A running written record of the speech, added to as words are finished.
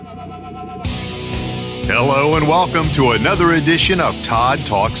Hello and welcome to another edition of Todd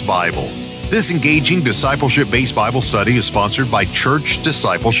Talks Bible. This engaging discipleship-based Bible study is sponsored by Church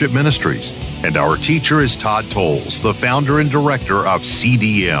Discipleship Ministries, and our teacher is Todd Tolles, the founder and director of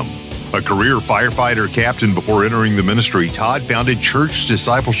CDM. A career firefighter captain before entering the ministry, Todd founded Church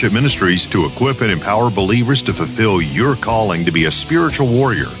Discipleship Ministries to equip and empower believers to fulfill your calling to be a spiritual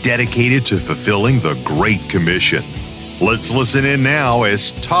warrior dedicated to fulfilling the Great Commission. Let's listen in now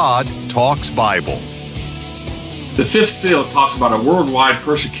as Todd Talks Bible. The fifth seal talks about a worldwide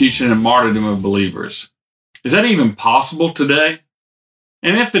persecution and martyrdom of believers. Is that even possible today?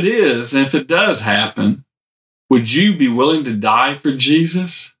 And if it is, and if it does happen, would you be willing to die for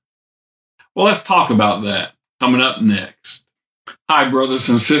Jesus? Well, let's talk about that coming up next. Hi, brothers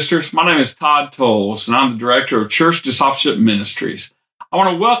and sisters. My name is Todd Tolles, and I'm the director of Church Discipleship Ministries. I want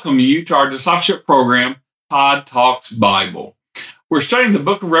to welcome you to our discipleship program, Todd Talks Bible. We're studying the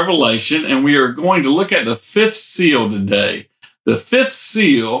book of Revelation, and we are going to look at the fifth seal today. The fifth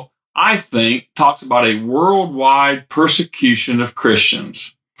seal, I think, talks about a worldwide persecution of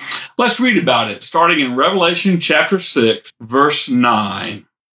Christians. Let's read about it, starting in Revelation chapter 6, verse 9.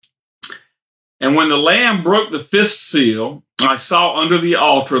 And when the Lamb broke the fifth seal, I saw under the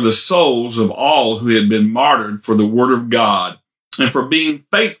altar the souls of all who had been martyred for the word of God and for being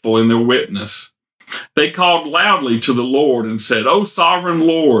faithful in their witness. They called loudly to the Lord and said, O sovereign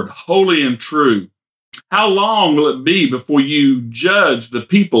Lord, holy and true, how long will it be before you judge the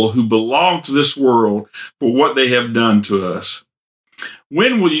people who belong to this world for what they have done to us?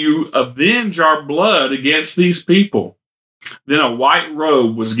 When will you avenge our blood against these people? Then a white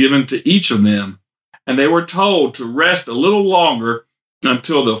robe was given to each of them, and they were told to rest a little longer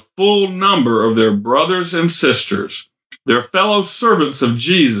until the full number of their brothers and sisters, their fellow servants of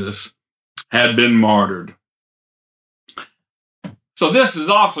Jesus, had been martyred. So this is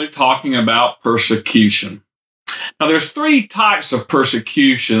obviously talking about persecution. Now there's three types of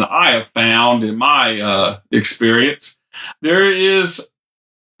persecution I have found in my experience. There is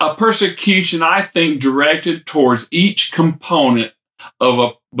a persecution, I think, directed towards each component of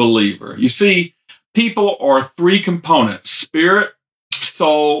a believer. You see, people are three components: spirit,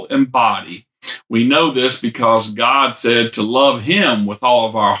 soul, and body. We know this because God said to love Him with all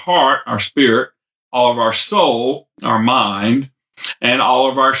of our heart, our spirit, all of our soul, our mind, and all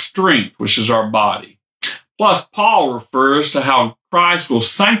of our strength, which is our body. Plus, Paul refers to how Christ will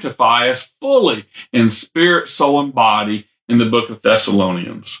sanctify us fully in spirit, soul, and body in the book of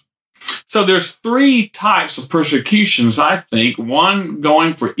Thessalonians. So there's three types of persecutions, I think, one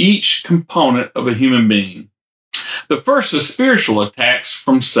going for each component of a human being. The first is spiritual attacks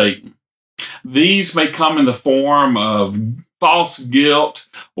from Satan. These may come in the form of false guilt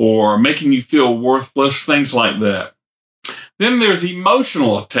or making you feel worthless, things like that. Then there's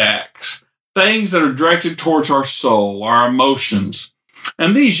emotional attacks, things that are directed towards our soul, our emotions.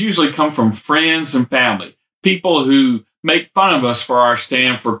 And these usually come from friends and family, people who make fun of us for our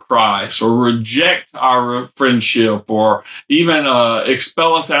stand for Christ or reject our friendship or even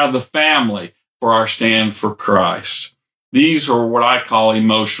expel us out of the family for our stand for Christ. These are what I call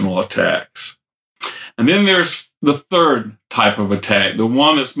emotional attacks. And then there's the third type of attack, the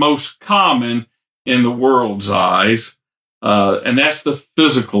one that's most common in the world's eyes, and that's the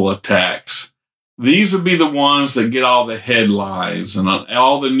physical attacks. These would be the ones that get all the headlines and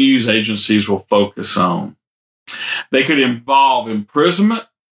all the news agencies will focus on. They could involve imprisonment,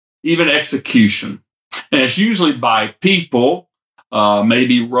 even execution. And it's usually by people,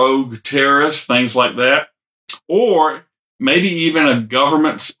 maybe rogue terrorists, things like that, or maybe even a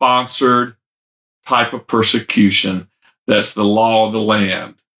government-sponsored type of persecution. That's the law of the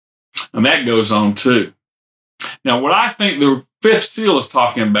land. And that goes on too. Now, what I think the fifth seal is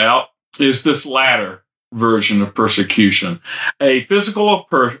talking about is this latter version of persecution, a physical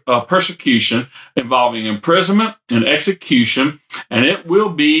persecution involving imprisonment and execution, and it will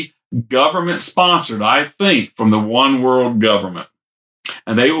be government-sponsored, I think, from the one world government.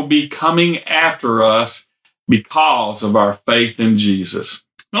 And they will be coming after us because of our faith in Jesus.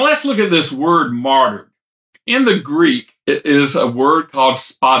 Now let's look at this word martyred. In the Greek, it is a word called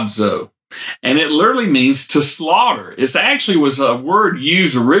spadzo, and it literally means to slaughter. It actually was a word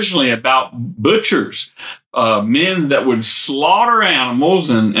used originally about butchers, men that would slaughter animals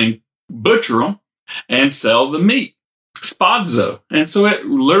and butcher them and sell the meat. Spadzo. And so it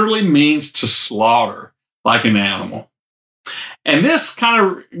literally means to slaughter like an animal. And this kind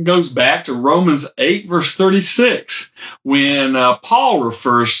of goes back to Romans 8, verse 36, when Paul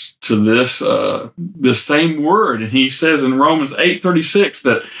refers to this same word. And he says in Romans 8:36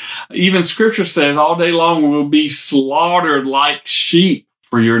 that even Scripture says all day long we will be slaughtered like sheep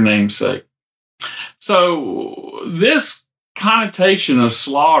for your name's sake. So this connotation of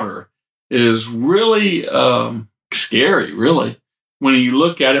slaughter is really scary, really, when you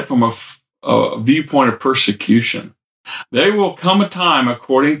look at it from a viewpoint of persecution. There will come a time,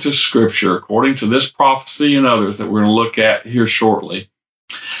 according to Scripture, according to this prophecy and others that we're going to look at here shortly,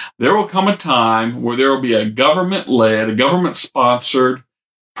 there will come a time where there will be a government-led, a government-sponsored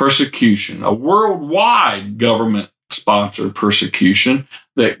persecution, a worldwide government-sponsored persecution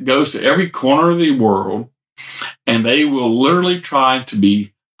that goes to every corner of the world, and they will literally try to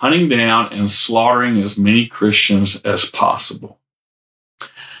be hunting down and slaughtering as many Christians as possible.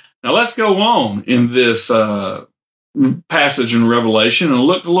 Now let's go on in this passage in Revelation and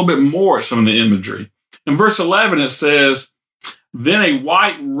look a little bit more at some of the imagery. In verse 11 it says, "Then a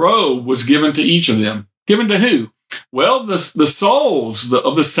white robe was given to each of them." Given to who? Well, the souls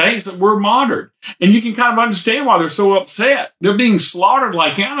of the saints that were martyred. And you can kind of understand why they're so upset. They're being slaughtered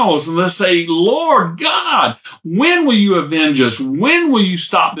like animals, and they say, "Lord God, when will you avenge us? When will you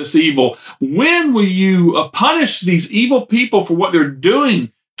stop this evil? When will you punish these evil people for what they're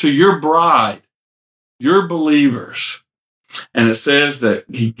doing to your bride, your believers?" And it says that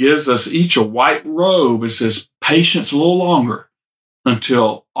he gives us each a white robe. It says, patience a little longer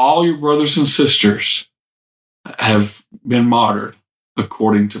until all your brothers and sisters have been martyred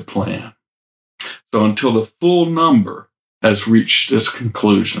according to plan. So until the full number has reached its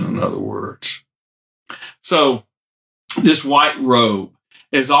conclusion, in other words. So this white robe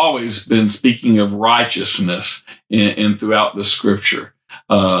has always been speaking of righteousness in throughout the Scripture.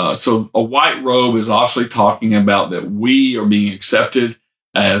 So a white robe is obviously talking about that we are being accepted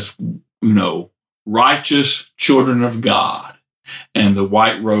as, righteous children of God. And the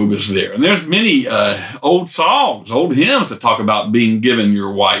white robe is there. And there's many old songs, old hymns that talk about being given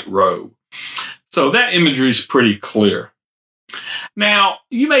your white robe. So that imagery is pretty clear. Now,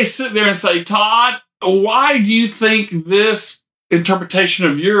 you may sit there and say, "Todd, why do you think this interpretation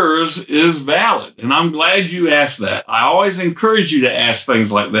of yours is valid?" And I'm glad you asked that. I always encourage you to ask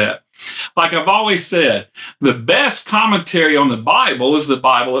things like that. Like I've always said, the best commentary on the Bible is the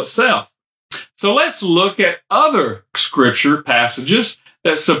Bible itself. So let's look at other Scripture passages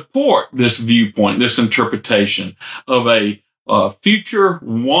that support this viewpoint, this interpretation of a future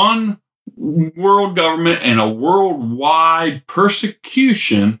one world government and a worldwide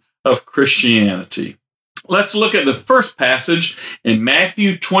persecution of Christianity. Let's look at the first passage in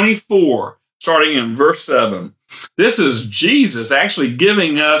Matthew 24, starting in verse 7. This is Jesus actually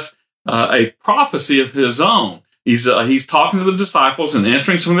giving us a prophecy of his own. He's talking to the disciples and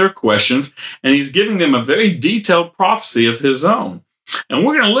answering some of their questions, and he's giving them a very detailed prophecy of his own. And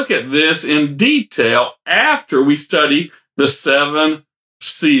we're going to look at this in detail after we study the 7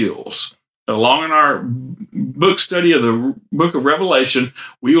 seals. Along in our book study of the book of Revelation,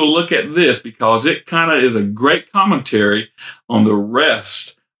 we will look at this because it kind of is a great commentary on the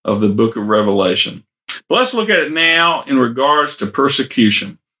rest of the book of Revelation. But let's look at it now in regards to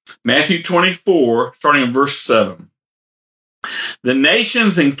persecution. Matthew 24, starting in verse 7. "The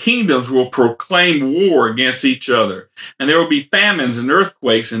nations and kingdoms will proclaim war against each other, and there will be famines and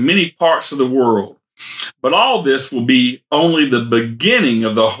earthquakes in many parts of the world. But all this will be only the beginning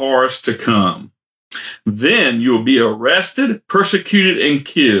of the horrors to come. Then you will be arrested, persecuted, and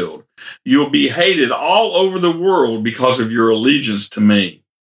killed. You will be hated all over the world because of your allegiance to me.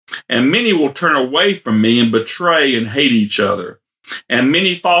 And many will turn away from me and betray and hate each other. And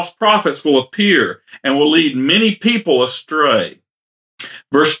many false prophets will appear and will lead many people astray."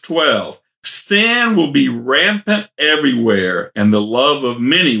 Verse 12, "Sin will be rampant everywhere, and the love of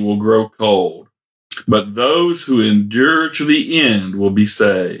many will grow cold. But those who endure to the end will be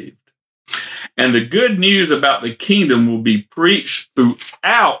saved. And the good news about the kingdom will be preached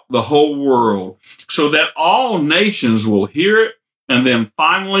throughout the whole world, so that all nations will hear it, and then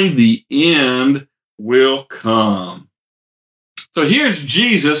finally the end will come." So here's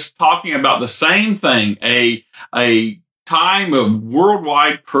Jesus talking about the same thing, a time of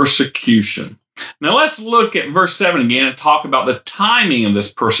worldwide persecution. Now let's look at verse 7 again and talk about the timing of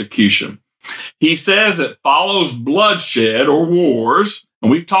this persecution. He says it follows bloodshed or wars, and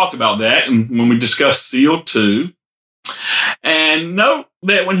we've talked about that when we discussed Seal 2. And note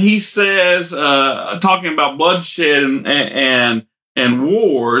that when he says, talking about bloodshed and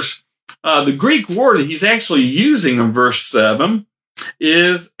wars, the Greek word that he's actually using in verse 7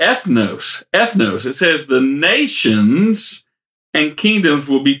 is ethnos. Ethnos. It says the nations and kingdoms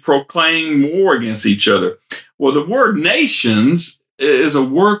will be proclaiming war against each other. Well, the word nations is a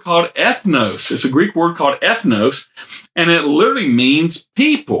word called ethnos. It's a Greek word called ethnos, and it literally means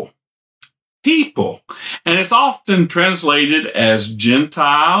people. People. And it's often translated as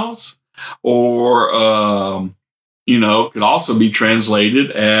Gentiles, or, could also be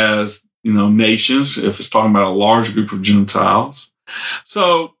translated as, nations, if it's talking about a large group of Gentiles.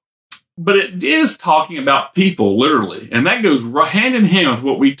 So, but it is talking about people, literally. And that goes hand in hand with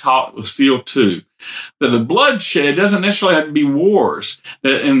what we taught with Seal 2. That the bloodshed doesn't necessarily have to be wars.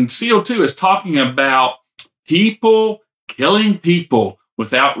 And Seal 2 is talking about people killing people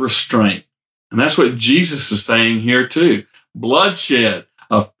without restraint. And that's what Jesus is saying here too. Bloodshed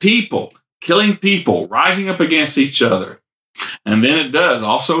of people, killing people, rising up against each other. And then it does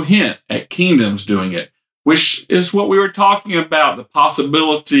also hint at kingdoms doing it, which is what we were talking about, the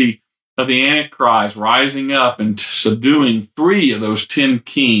possibility of the Antichrist rising up and subduing 3 of those 10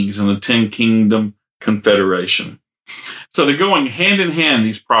 kings in the 10 kingdom confederation. So they're going hand in hand,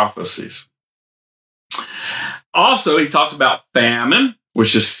 these prophecies. Also, he talks about famine,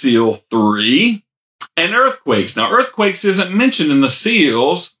 which is seal 3, and earthquakes. Now, earthquakes isn't mentioned in the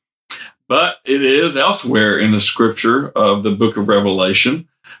seals, but it is elsewhere in the scripture of the book of Revelation.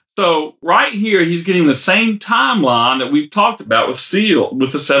 So right here, he's getting the same timeline that we've talked about with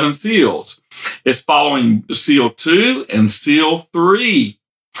the 7 seals. It's following seal 2 and seal 3.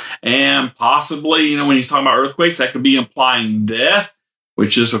 And possibly, when he's talking about earthquakes, that could be implying death,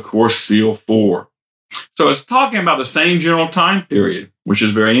 which is, of course, seal 4. So it's talking about the same general time period, which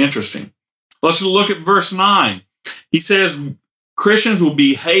is very interesting. Let's look at verse 9. He says, Christians will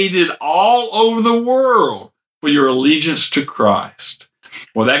be hated all over the world for your allegiance to Christ.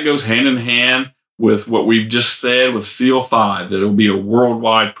 Well, that goes hand in hand with what we've just said with seal 5, that it will be a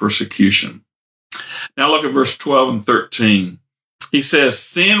worldwide persecution. Now look at verse 12 and 13. He says,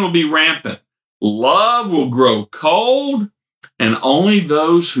 sin will be rampant. Love will grow cold, and only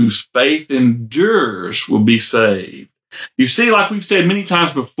those whose faith endures will be saved. You see, like we've said many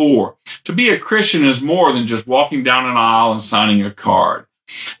times before, to be a Christian is more than just walking down an aisle and signing a card.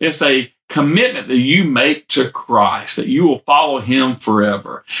 It's a commitment that you make to Christ, that you will follow him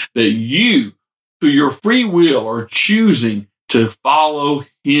forever, that you, through your free will, are choosing to follow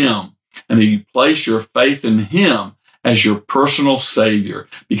him, and that you place your faith in him as your personal Savior,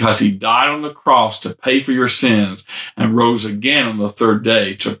 because he died on the cross to pay for your sins and rose again on the 3rd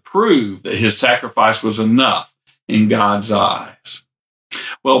day to prove that his sacrifice was enough in God's eyes.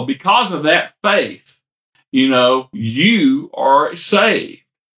 Well, because of that faith, you are saved.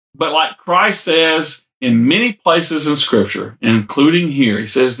 But like Christ says in many places in Scripture, including here, he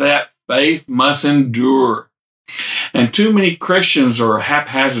says that faith must endure. And too many Christians are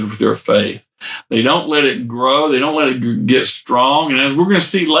haphazard with their faith. They don't let it grow. They don't let it get strong. And as we're going to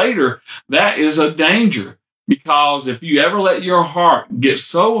see later, that is a danger, because if you ever let your heart get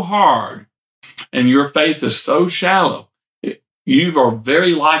so hard and your faith is so shallow, you are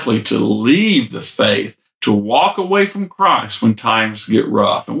very likely to leave the faith, to walk away from Christ when times get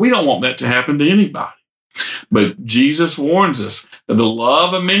rough. And we don't want that to happen to anybody. But Jesus warns us that the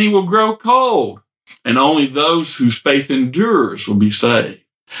love of many will grow cold, and only those whose faith endures will be saved.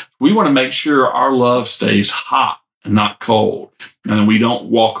 We want to make sure our love stays hot and not cold, and we don't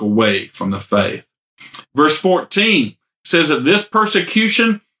walk away from the faith. Verse 14 says that this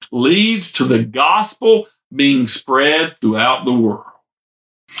persecution leads to the gospel being spread throughout the world.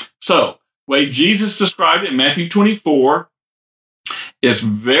 So, the way Jesus described it in Matthew 24 is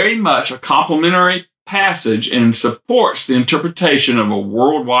very much a complementary passage and supports the interpretation of a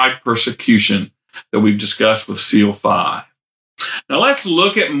worldwide persecution that we've discussed with Seal 5. Now let's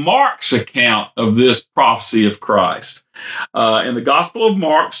look at Mark's account of this prophecy of Christ. In the Gospel of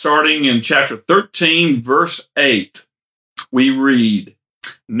Mark, starting in chapter 13, verse 8, we read,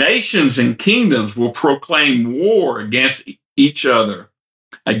 nations and kingdoms will proclaim war against each other.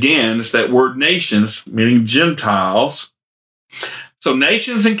 Again, it's that word nations, meaning Gentiles. So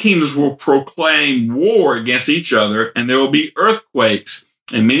nations and kingdoms will proclaim war against each other, and there will be earthquakes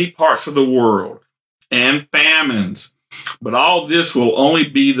in many parts of the world and famines. But all this will only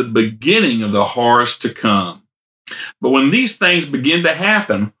be the beginning of the horrors to come. But when these things begin to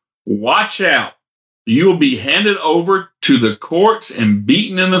happen, watch out. You will be handed over to the courts and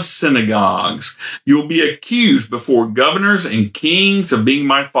beaten in the synagogues. You will be accused before governors and kings of being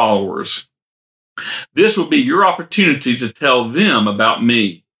my followers. This will be your opportunity to tell them about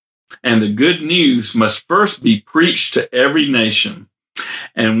me. And the good news must first be preached to every nation.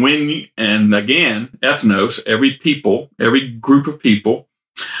 And again, ethnos, every people, every group of people.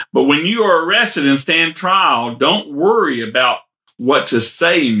 But when you are arrested and stand trial, don't worry about what to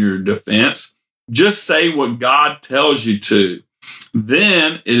say in your defense. Just say what God tells you to.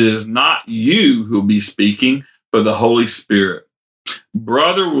 Then it is not you who will be speaking, but the Holy Spirit.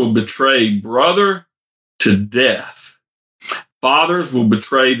 Brother will betray brother to death, Fathers will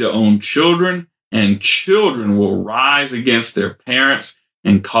betray their own children, and children will rise against their parents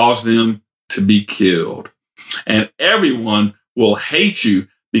and cause them to be killed. And everyone will hate you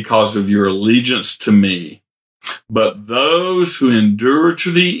because of your allegiance to me. But those who endure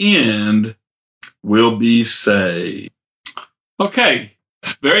to the end will be saved. Okay,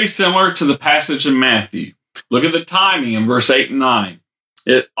 it's very similar to the passage in Matthew. Look at the timing in verse 8 and 9.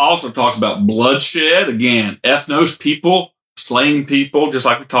 It also talks about bloodshed. Again, ethnos, people, slaying people, just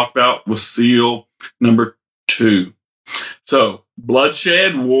like we talked about with seal number 2. So,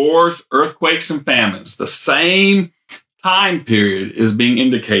 bloodshed, wars, earthquakes, and famines. The same time period is being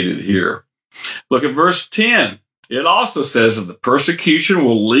indicated here. Look at verse 10. It also says that the persecution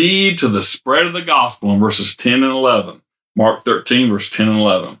will lead to the spread of the gospel in verses 10 and 11. Mark 13, verse 10 and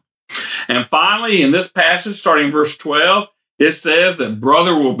 11. And finally, in this passage, starting in verse 12, it says that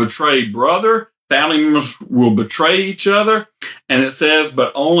brother will betray brother, family members will betray each other, and it says,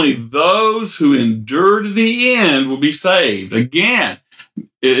 but only those who endure to the end will be saved. Again,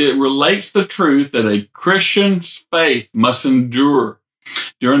 it relates the truth that a Christian's faith must endure.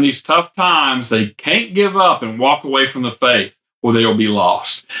 During these tough times, they can't give up and walk away from the faith, or they'll be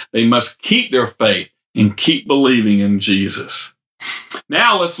lost. They must keep their faith and keep believing in Jesus.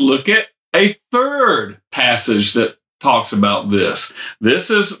 Now let's look at a third passage that talks about this. This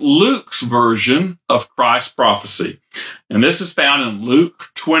is Luke's version of Christ's prophecy. And this is found in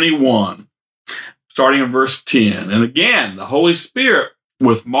Luke 21, starting in verse 10. And again, the Holy Spirit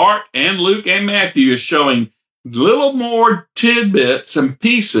with Mark and Luke and Matthew is showing little more tidbits and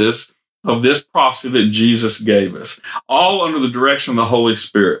pieces of this prophecy that Jesus gave us, all under the direction of the Holy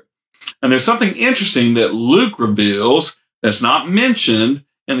Spirit. And there's something interesting that Luke reveals that's not mentioned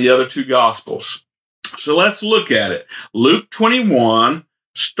in the other two Gospels. So let's look at it. Luke 21,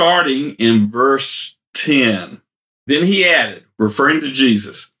 starting in verse 10. Then he added, referring to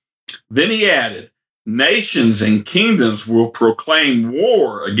Jesus, then he added, nations and kingdoms will proclaim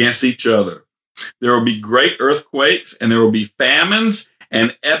war against each other. There will be great earthquakes, and there will be famines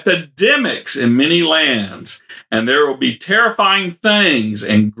and epidemics in many lands, and there will be terrifying things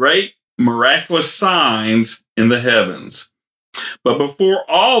and great miraculous signs in the heavens. But before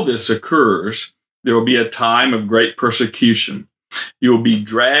all this occurs, there will be a time of great persecution. You will be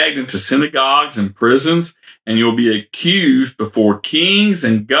dragged into synagogues and prisons, and you will be accused before kings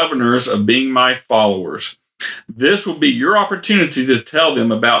and governors of being my followers. This will be your opportunity to tell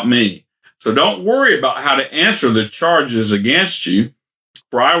them about me. So don't worry about how to answer the charges against you,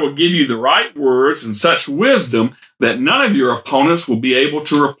 for I will give you the right words and such wisdom that none of your opponents will be able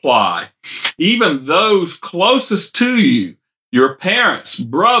to reply. Even those closest to you, your parents,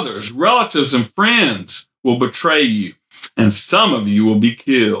 brothers, relatives, and friends will betray you, and some of you will be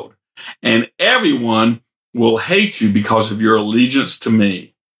killed. And everyone will hate you because of your allegiance to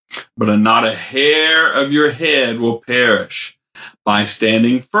me. But not a hair of your head will perish. By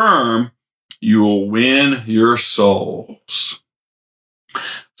standing firm, you will win your souls.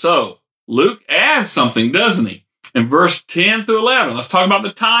 So, Luke adds something, doesn't he? In verse 10 through 11, let's talk about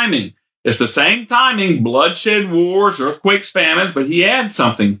the timing. It's the same timing, bloodshed, wars, earthquakes, famines, but he adds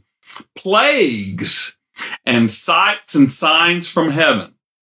something, plagues and sights and signs from heaven.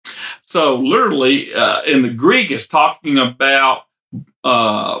 So literally, in the Greek, it's talking about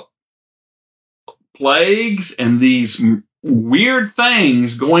plagues and these weird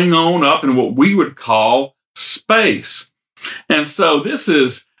things going on up in what we would call space. And so this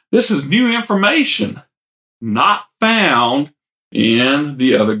is new information, not found in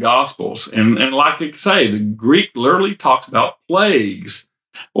the other Gospels. And like I say, the Greek literally talks about plagues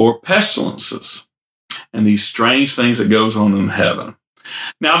or pestilences and these strange things that goes on in heaven.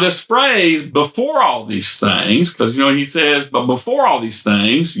 Now, this phrase, before all these things, because, he says, but before all these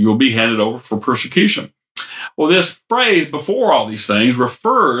things, you'll be handed over for persecution. Well, this phrase, before all these things,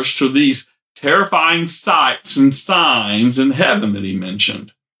 refers to these terrifying sights and signs in heaven that he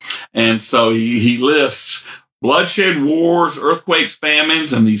mentioned. And so he lists bloodshed, wars, earthquakes,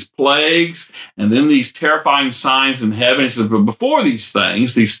 famines, and these plagues, and then these terrifying signs in heaven. He says, but before these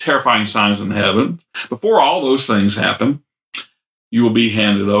things, these terrifying signs in heaven, before all those things happen, you will be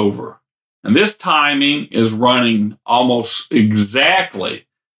handed over. And this timing is running almost exactly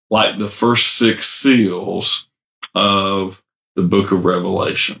like the first 6 seals of the book of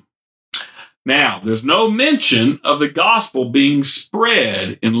Revelation. Now, there's no mention of the gospel being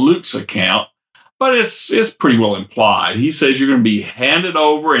spread in Luke's account, but it's pretty well implied. He says you're going to be handed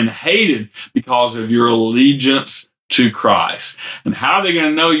over and hated because of your allegiance to Christ. And how are they going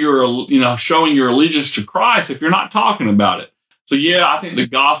to know you're, showing your allegiance to Christ if you're not talking about it? So, yeah, I think the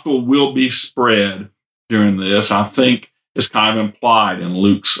gospel will be spread during this. I think is kind of implied in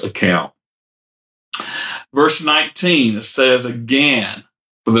Luke's account. Verse 19, it says again,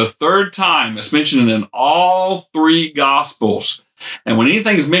 for the third time, it's mentioned in all three Gospels. And when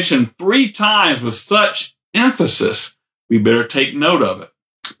anything is mentioned three times with such emphasis, we better take note of it,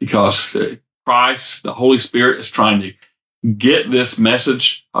 because Christ, the Holy Spirit, is trying to get this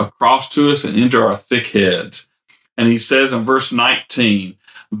message across to us and into our thick heads. And he says in verse 19,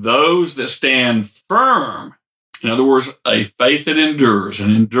 those that stand firm, in other words, a faith that endures,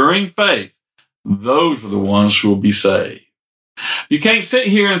 an enduring faith, those are the ones who will be saved. You can't sit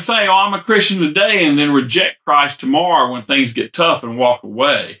here and say, oh, I'm a Christian today, and then reject Christ tomorrow when things get tough and walk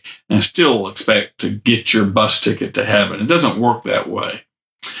away and still expect to get your bus ticket to heaven. It doesn't work that way.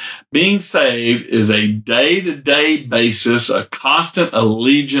 Being saved is a day-to-day basis, a constant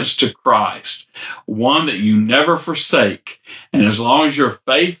allegiance to Christ, one that you never forsake. And as long as your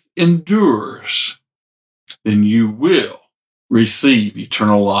faith endures, then you will receive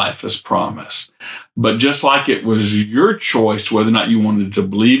eternal life as promised. But just like it was your choice whether or not you wanted to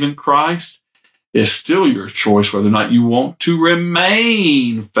believe in Christ, it's still your choice whether or not you want to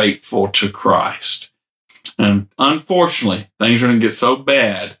remain faithful to Christ. And unfortunately, things are going to get so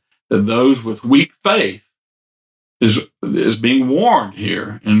bad that those with weak faith is being warned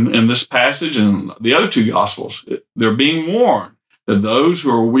here in this passage and the other two Gospels. They're being warned that those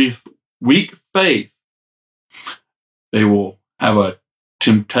who are with weak faith, they will have a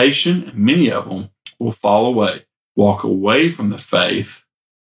temptation, and many of them will fall away, walk away from the faith,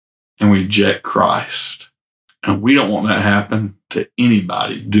 and reject Christ. And we don't want that to happen to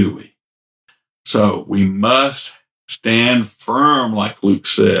anybody, do we? So we must stand firm, like Luke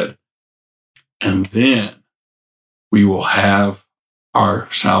said, and then we will have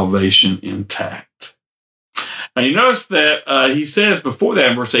our salvation intact. Now you notice that he says before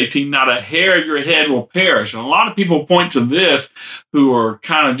that in verse 18, not a hair of your head will perish. And a lot of people point to this who are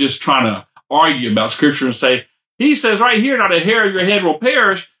kind of just trying to argue about Scripture and say, he says right here, not a hair of your head will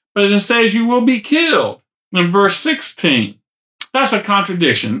perish, but it says you will be killed. In verse 16, that's a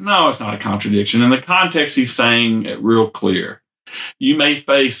contradiction. No, it's not a contradiction. In the context, he's saying it real clear. You may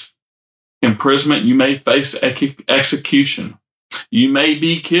face imprisonment. You may face execution. You may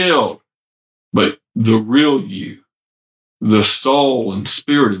be killed, but the real you, the soul and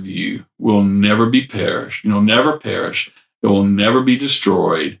spirit of you, will never be perished. You'll never perish. It will never be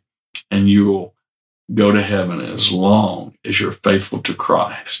destroyed, and you will go to heaven as long as you're faithful to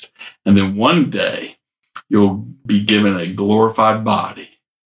Christ. And then one day, you'll be given a glorified body,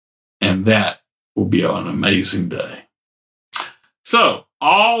 and that will be an amazing day. So,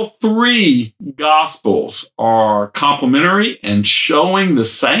 all three Gospels are complementary and showing the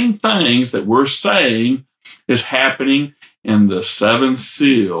same things that we're saying is happening in the seven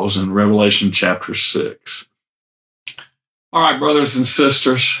seals in Revelation chapter 6. All right, brothers and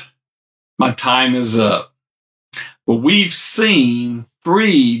sisters, my time is up. But we've seen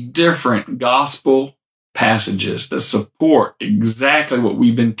three different gospel passages that support exactly what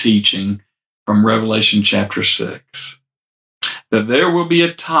we've been teaching from Revelation chapter 6. That there will be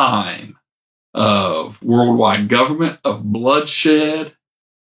a time of worldwide government, of bloodshed,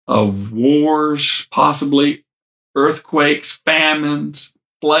 of wars, possibly earthquakes, famines,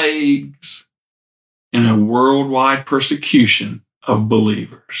 plagues, and a worldwide persecution of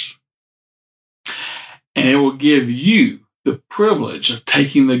believers. And it will give you the privilege of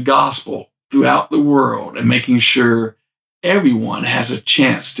taking the gospel throughout the world and making sure everyone has a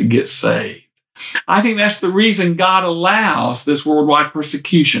chance to get saved. I think that's the reason God allows this worldwide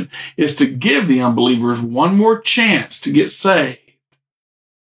persecution, is to give the unbelievers one more chance to get saved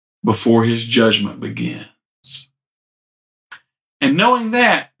before his judgment begins. And knowing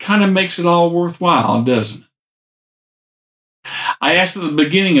that kind of makes it all worthwhile, doesn't it? I asked at the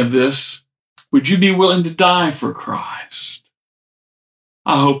beginning of this, would you be willing to die for Christ?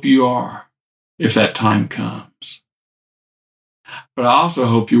 I hope you are, if that time comes. But I also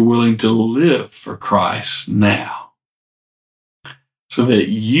hope you're willing to live for Christ now, so that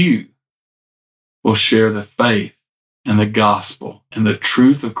you will share the faith and the gospel and the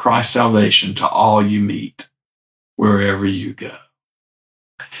truth of Christ's salvation to all you meet, wherever you go.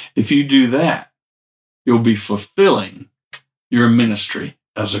 If you do that, you'll be fulfilling your ministry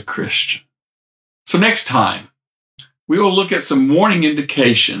as a Christian. So next time, we will look at some warning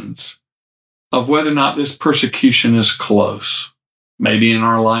indications of whether or not this persecution is close, maybe in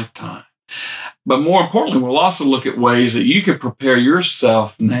our lifetime. But more importantly, we'll also look at ways that you can prepare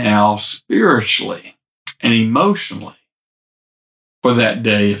yourself now spiritually and emotionally for that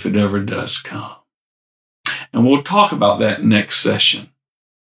day if it ever does come. And we'll talk about that next session.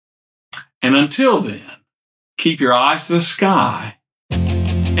 And until then, keep your eyes to the sky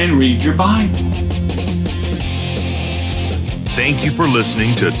and read your Bible. Thank you for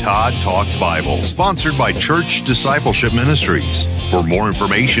listening to Todd Talks Bible, sponsored by Church Discipleship Ministries. For more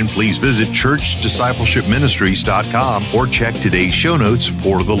information, please visit churchdiscipleshipministries.com or check today's show notes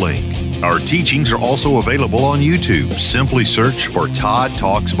for the link. Our teachings are also available on YouTube. Simply search for Todd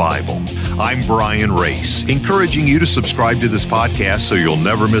Talks Bible. I'm Brian Race, encouraging you to subscribe to this podcast so you'll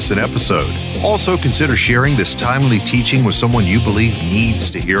never miss an episode. Also, consider sharing this timely teaching with someone you believe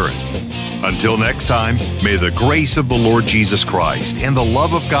needs to hear it. Until next time, may the grace of the Lord Jesus Christ and the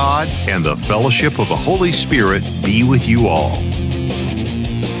love of God and the fellowship of the Holy Spirit be with you all.